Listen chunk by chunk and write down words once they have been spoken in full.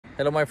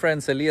Hello my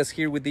friends, Elias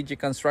here with DG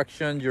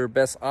Construction, your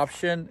best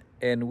option,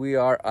 and we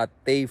are at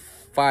day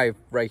 5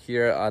 right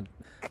here at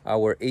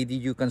our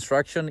ADU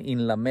construction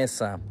in La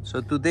Mesa.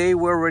 So today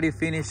we already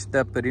finished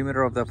the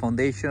perimeter of the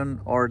foundation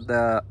or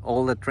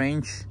all the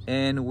trench,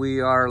 and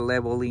we are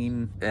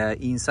leveling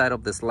inside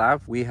of the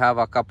slab. We have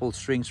a couple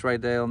strings right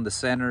there on the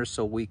center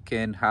so we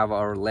can have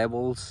our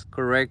levels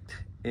correct,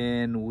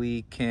 and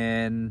we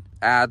can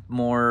add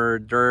more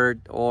dirt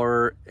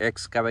or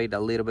excavate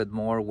a little bit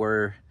more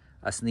where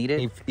as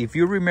needed. If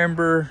you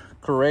remember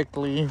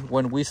correctly,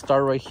 when we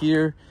start right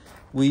here,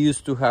 we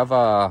used to have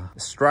a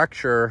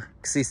structure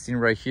existing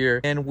right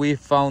here, and we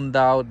found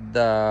out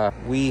that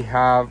we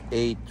have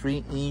a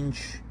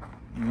 3-inch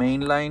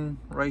main line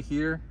right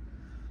here.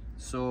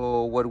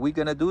 So what we're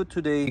gonna do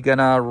today, we're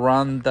gonna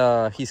run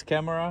his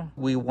camera.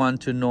 We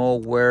want to know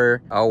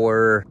where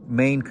our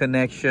main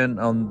connection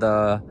on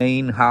the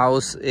main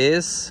house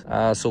is,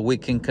 so we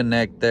can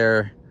connect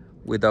there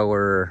with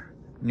our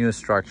new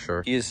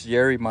structure. Here's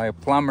Jerry, my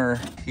plumber.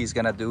 He's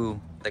gonna do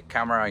the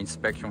camera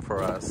inspection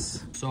for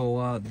us.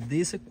 So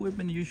this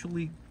equipment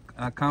usually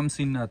comes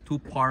in a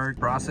 2-part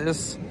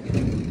process.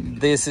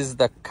 This is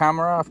the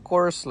camera, of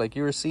course, like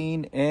you're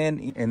seeing, and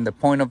in the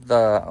point of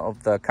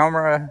the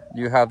camera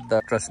you have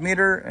the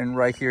transmitter, and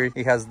right here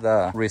it has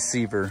the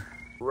receiver.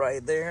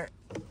 Right there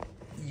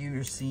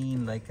you're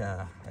seeing like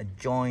a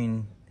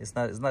joint. It's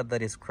not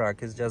that it's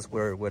cracked, it's just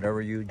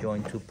whenever you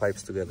join 2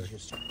 pipes together.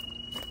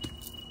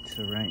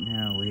 So right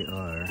now we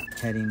are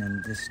heading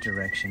in this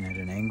direction at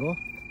an angle,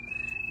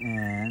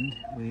 and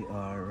we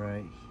are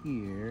right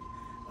here,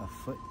 1.0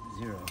 foot.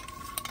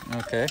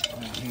 Okay.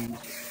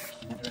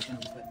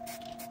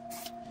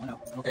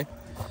 Okay.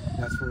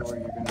 That's where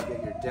you're going to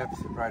get your depth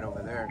right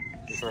over there.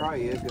 It Sure.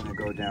 probably is going to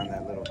go down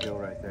that little hill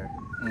right there.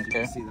 Okay. You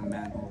can see the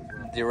manhole as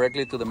well.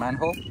 Directly to the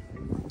manhole.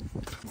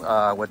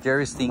 What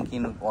Jerry's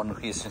thinking on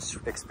his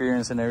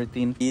experience and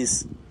everything,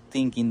 he's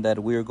thinking that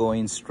we're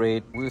going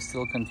straight. We're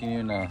still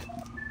continuing a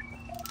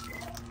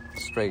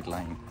straight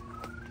line.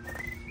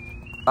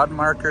 Dot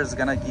marker is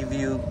gonna give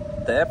you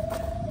depth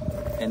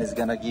and it's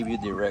gonna give you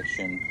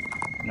direction.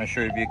 I'm not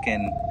sure if you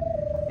can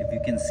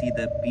see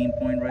that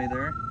pinpoint right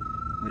there,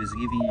 but it's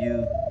giving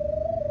you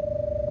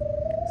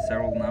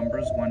several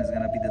numbers. One is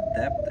gonna be the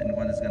depth and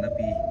one is gonna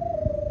be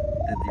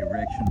the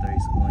direction that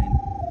it's going.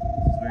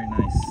 It's very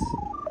nice.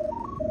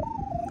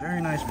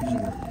 Very nice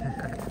visual.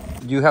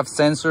 You have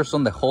sensors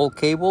on the whole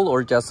cable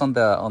or just on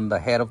the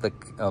head of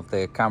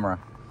the camera?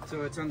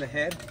 So it's on the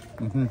head.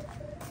 Mm-hmm.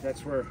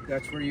 That's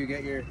where you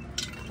get your,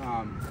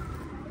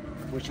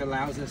 which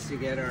allows us to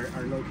get our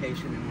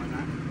location and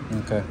whatnot.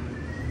 Okay.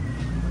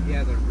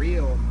 Yeah, the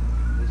reel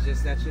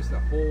is that's just a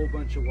whole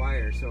bunch of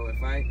wires. So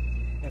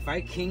if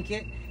I kink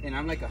it and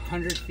I'm like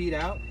 100 feet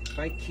out, if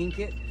I kink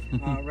it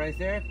right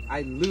there,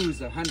 I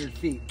lose 100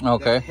 feet.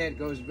 Okay. The head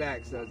goes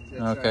back. So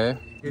okay.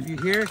 If you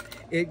hear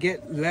it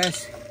get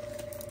less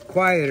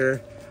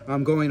quieter,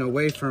 I'm going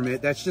away from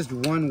it. That's just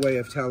one way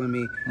of telling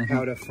me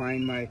how to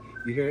find my.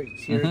 You hear it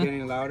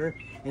getting louder,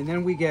 and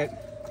then we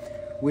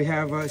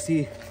have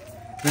see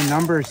the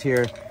numbers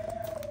here.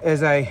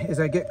 As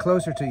I get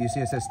closer to you, see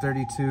it says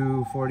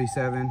 32,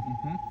 47.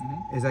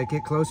 As I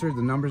get closer,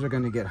 the numbers are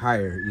going to get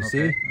higher. You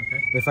see? Okay.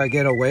 If I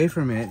get away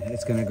from it,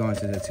 it's going to go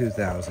into the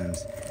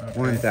 2000s,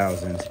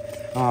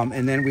 1000s.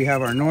 And then we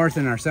have our north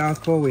and our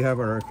south pole. We have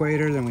our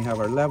equator. Then we have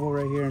our level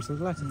right here. And so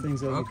there's lots of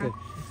things that we could.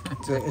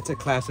 It's a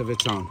class of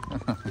its own.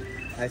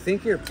 I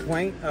think your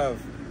point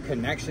of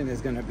connection is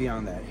going to be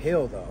on that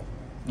hill, though.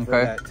 For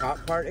that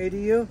top part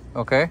ADU.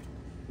 Okay.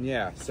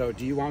 Yeah. So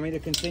do you want me to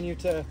continue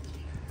to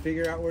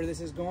figure out where this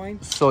is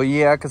going? So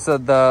yeah, because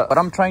what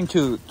I'm trying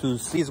to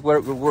see is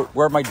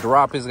where my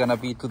drop is gonna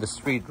be to the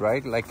street,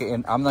 right? Like,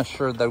 and I'm not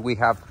sure that we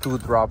have 2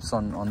 drops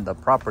on the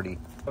property.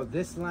 So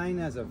this line,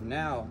 as of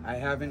now, I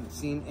haven't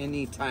seen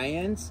any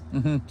tie-ins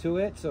to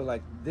it. So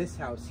like this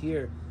house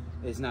here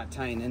is not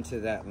tying into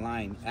that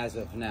line as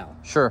of now.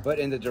 Sure. But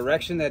in the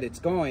direction that it's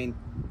going,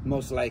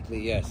 most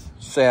likely, yes.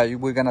 So yeah,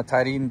 we're gonna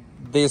tie in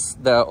this.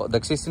 The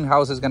existing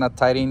house is gonna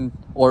tie in,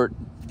 or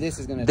this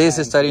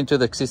is tied into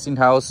the existing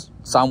house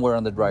somewhere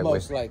on the driveway.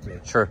 Most likely.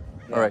 Sure.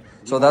 Yeah. All right.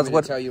 So that's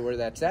what. Tell you where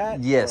that's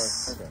at.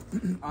 Yes.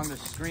 Okay. On the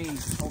screen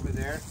over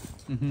there,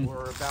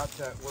 we're about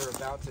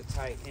to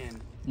tie in.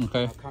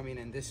 Okay. Coming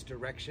in this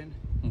direction.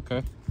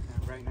 Okay.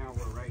 And right now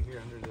we're right here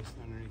underneath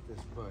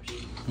this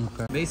bush.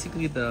 Okay.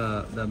 Basically,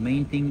 the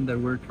main thing that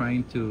we're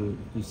trying to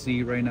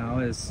see right now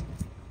is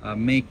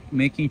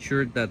making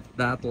sure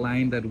that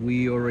line that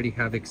we already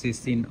have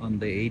existing on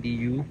the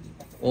ADU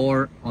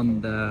or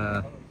on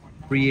the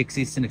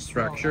pre-existing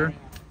structure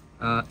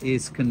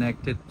is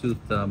connected to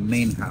the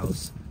main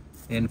house.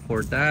 And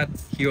for that,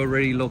 he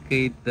already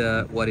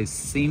located what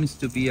seems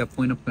to be a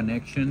point of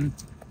connection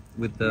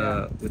with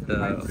the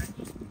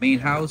main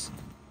house,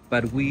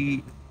 but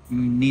we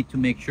need to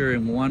make sure,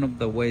 and one of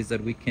the ways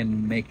that we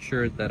can make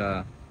sure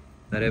that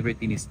that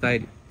everything is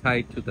tied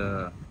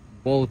to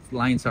both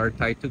lines are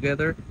tied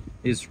together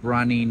is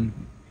running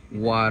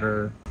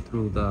water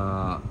through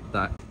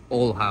the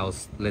old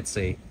house, let's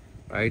say,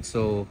 right?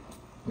 So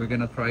We're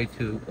gonna try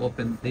to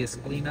open this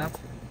cleanup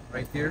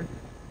right here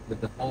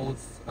with the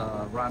hose,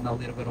 run a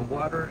little bit of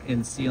water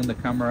and see on the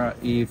camera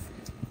if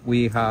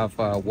we have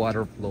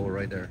water flow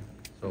right there.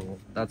 So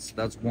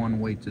that's one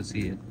way to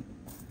see it.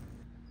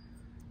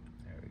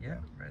 There we go.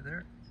 Right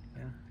there.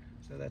 Yeah.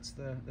 So that's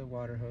the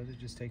water hose. It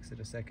just takes it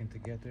a second to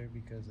get there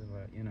because of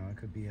you know, it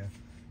could be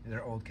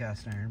they're old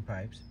cast iron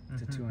pipes.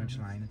 It's a 2-inch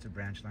line. It's a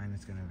branch line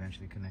that's going to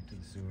eventually connect to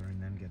the sewer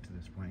and then get to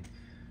this point.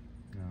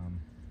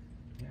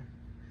 Yeah.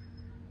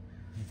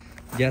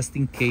 Just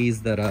in case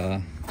that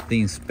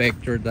the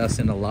inspector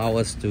doesn't allow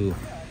us to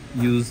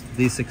use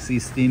this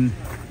existing,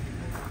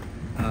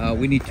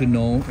 we need to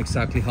know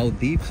exactly how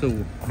deep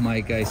so my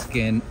guys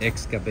can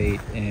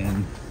excavate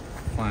and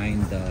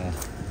find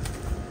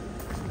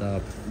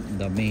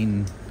the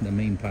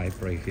main pipe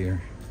right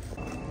here.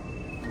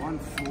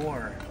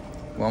 1/4.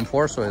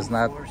 1/4, so it's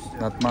not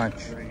much.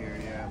 Right here,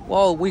 yeah.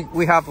 Well,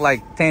 we have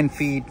like 10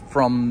 feet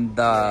from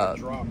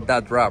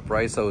that drop,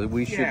 right? So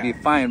we should be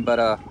fine,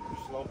 but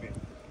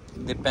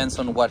depends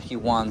on what he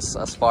wants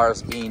as far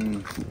as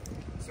being.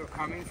 So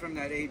coming from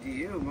that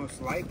ADU, most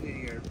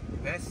likely your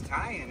best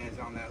tie-in is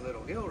on that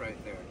little hill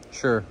right there.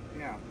 Sure.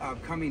 Yeah,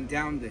 coming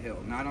down the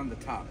hill, not on the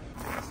top.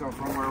 So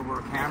from where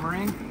we're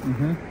hammering,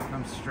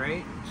 come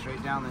straight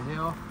down the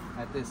hill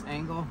at this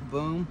angle,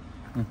 boom.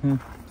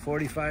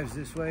 45's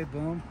this way,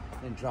 boom,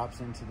 then drops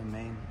into the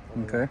main.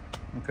 Okay.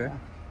 Yeah.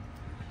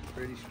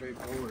 Pretty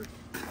straightforward.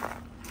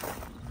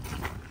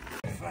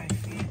 5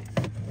 feet.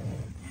 And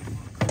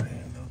we'll go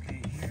ahead and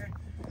locate here.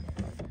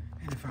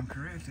 And if I'm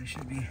correct, I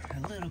should be a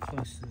little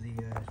close to the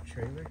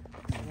trailer.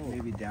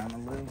 Maybe down a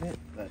little bit,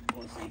 but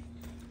we'll see.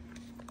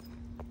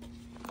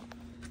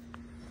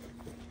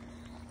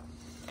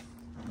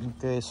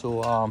 Okay,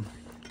 so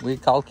we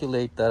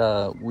calculate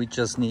that we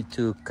just need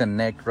to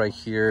connect right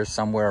here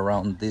somewhere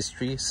around these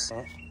trees.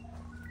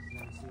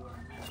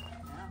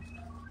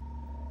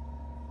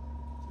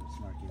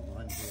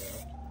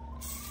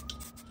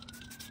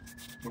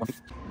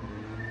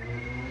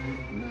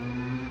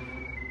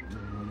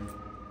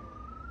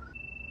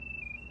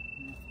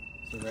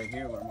 So right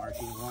here we're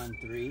marking 1,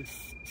 3.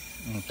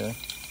 Okay.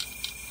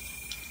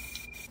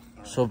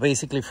 So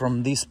basically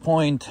from this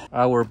point,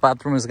 our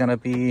bathroom is gonna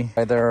be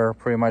either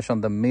pretty much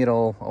on the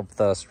middle of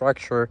the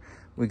structure.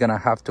 We're gonna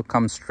have to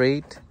come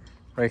straight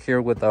right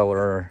here with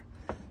our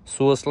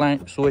sewage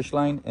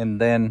line and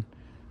then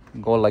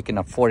go like in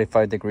a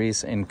 45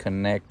 degrees and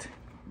connect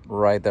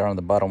right there on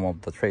the bottom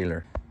of the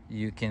trailer.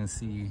 You can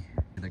see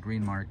the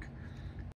green mark